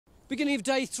Beginning of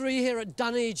day 3 here at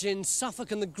Dunwich in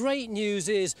Suffolk, and the great news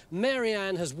is Mary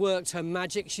Ann has worked her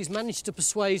magic. She's managed to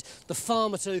persuade the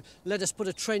farmer to let us put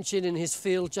a trench in his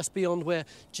field just beyond where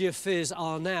geophysics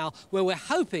are now, where we're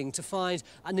hoping to find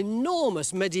an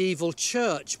enormous medieval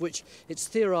church, which it's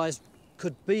theorised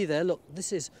could be there. Look,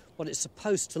 this is what it's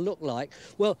supposed to look like.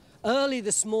 Well, early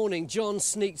this morning, John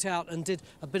sneaked out and did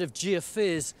a bit of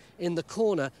geophys in the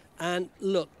corner, and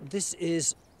look, this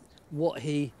is what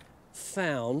he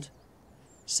found.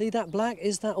 See that black?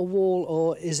 Is that a wall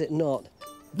or is it not?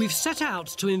 We've set out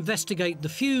to investigate the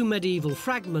few medieval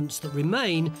fragments that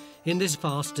remain in this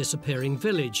fast disappearing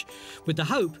village, with the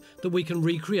hope that we can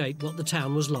recreate what the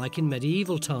town was like in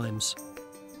medieval times.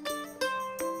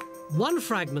 One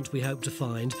fragment we hoped to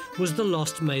find was the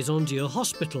lost Maison Dieu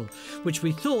hospital, which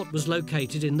we thought was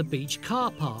located in the beach car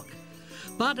park.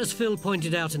 But as Phil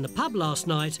pointed out in the pub last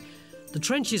night, the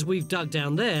trenches we've dug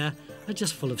down there are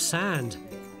just full of sand.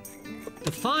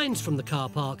 The finds from the car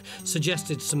park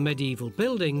suggested some medieval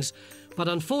buildings, but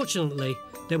unfortunately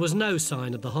there was no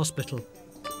sign of the hospital.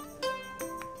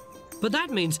 But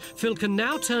that means Phil can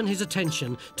now turn his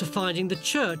attention to finding the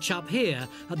church up here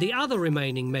at the other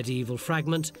remaining medieval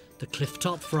fragment, the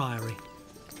Clifftop Friary.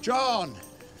 John,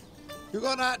 you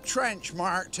got that trench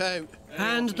marked out?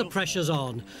 And the pressure's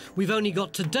on. We've only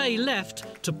got today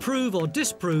left to prove or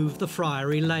disprove the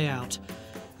friary layout.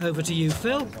 Over to you,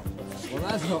 Phil. Well,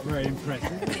 that's not very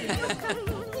impressive.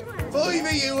 5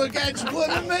 of you against 1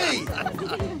 of me.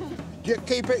 You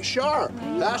keep it sharp.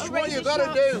 That's what you got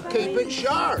to do, keep it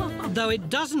sharp. Though it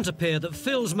doesn't appear that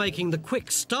Phil's making the quick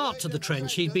start to the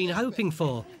trench he'd been hoping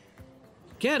for.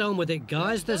 Get on with it,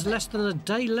 guys. There's less than a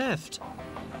day left.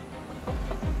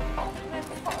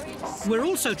 We're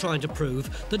also trying to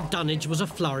prove that Dunwich was a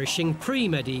flourishing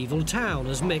pre-medieval town,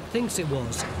 as Mick thinks it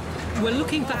was. We're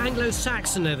looking for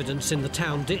Anglo-Saxon evidence in the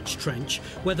town ditch trench,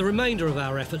 where the remainder of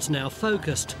our efforts now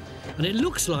focused. And it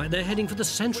looks like they're heading for the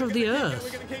centre of the earth.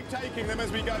 We're going to keep taking them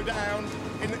as we go down,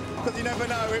 because you never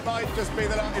know, it might just be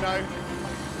the,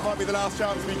 might be the last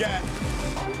chance we get.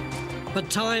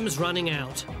 But time's running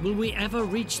out. Will we ever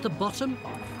reach the bottom?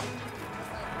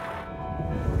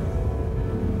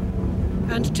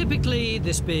 And typically,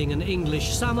 this being an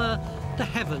English summer, the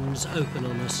heavens open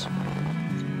on us.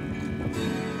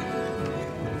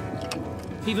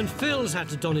 Even Phil's had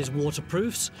to don his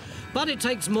waterproofs, but it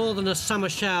takes more than a summer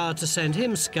shower to send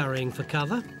him scurrying for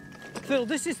cover. Phil,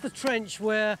 this is the trench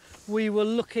where we were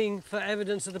looking for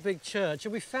evidence of the big church.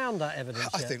 Have we found that evidence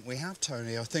yet? I think we have,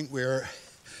 Tony. I think we're,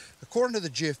 according to the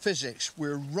geophysics,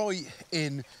 we're right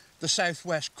in the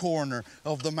southwest corner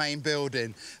of the main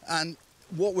building. And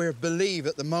what we believe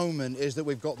at the moment is that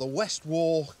we've got the west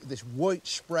wall, this white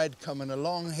spread coming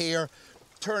along here,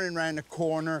 turning round the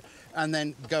corner and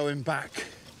then going back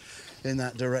in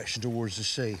that direction towards the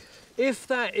sea. If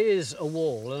that is a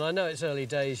wall, and I know it's early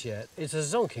days yet, it's a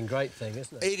zonking great thing,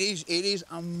 isn't it? It is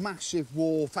a massive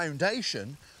wall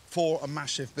foundation for a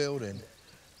massive building.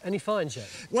 Any finds yet?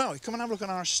 Well, come and have a look at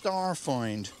our star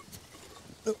find.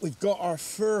 Look, we've got our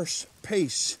first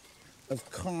piece of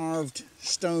carved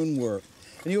stonework.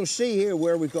 And you'll see here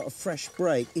where we've got a fresh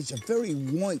break, it's a very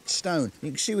white stone.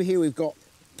 You can see here we've got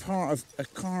part of a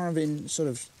carving sort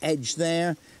of edge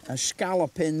there, a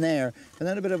scallop in there, and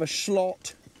then a bit of a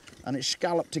slot, and it's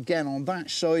scalloped again on that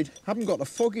side. Haven't got the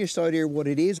foggiest idea what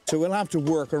it is, so we'll have to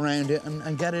work around it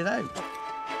and get it out.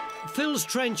 Phil's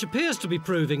trench appears to be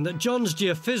proving that John's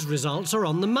geophys results are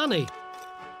on the money.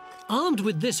 Armed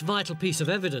with this vital piece of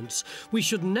evidence, we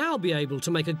should now be able to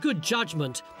make a good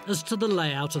judgment as to the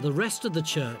layout of the rest of the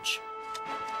church.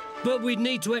 But we'd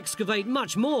need to excavate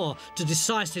much more to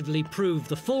decisively prove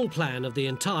the full plan of the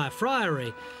entire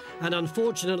friary, and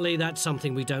unfortunately that's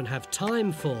something we don't have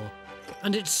time for.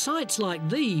 And it's sites like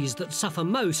these that suffer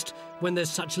most when there's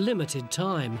such limited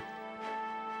time.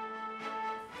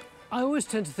 I always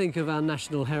tend to think of our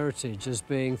national heritage as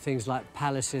being things like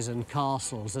palaces and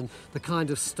castles and the kind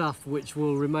of stuff which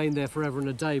will remain there forever and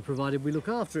a day provided we look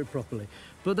after it properly.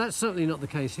 But that's certainly not the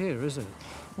case here, is it?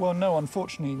 Well, no,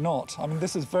 unfortunately not. I mean,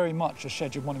 this is very much a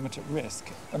scheduled monument at risk,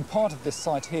 and part of this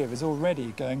site here is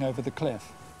already going over the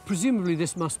cliff. Presumably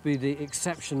this must be the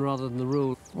exception rather than the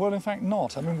rule. Well, in fact,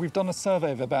 not. I mean, we've done a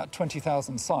survey of about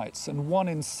 20,000 sites, and 1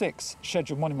 in 6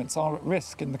 scheduled monuments are at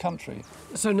risk in the country.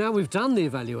 So now we've done the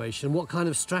evaluation, what kind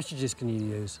of strategies can you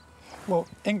use? Well,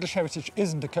 English Heritage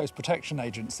isn't a coast protection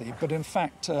agency, but in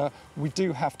fact, we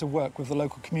do have to work with the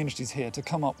local communities here to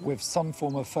come up with some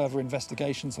form of further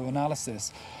investigations or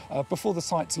analysis before the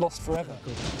site's lost forever.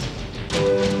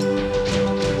 Good.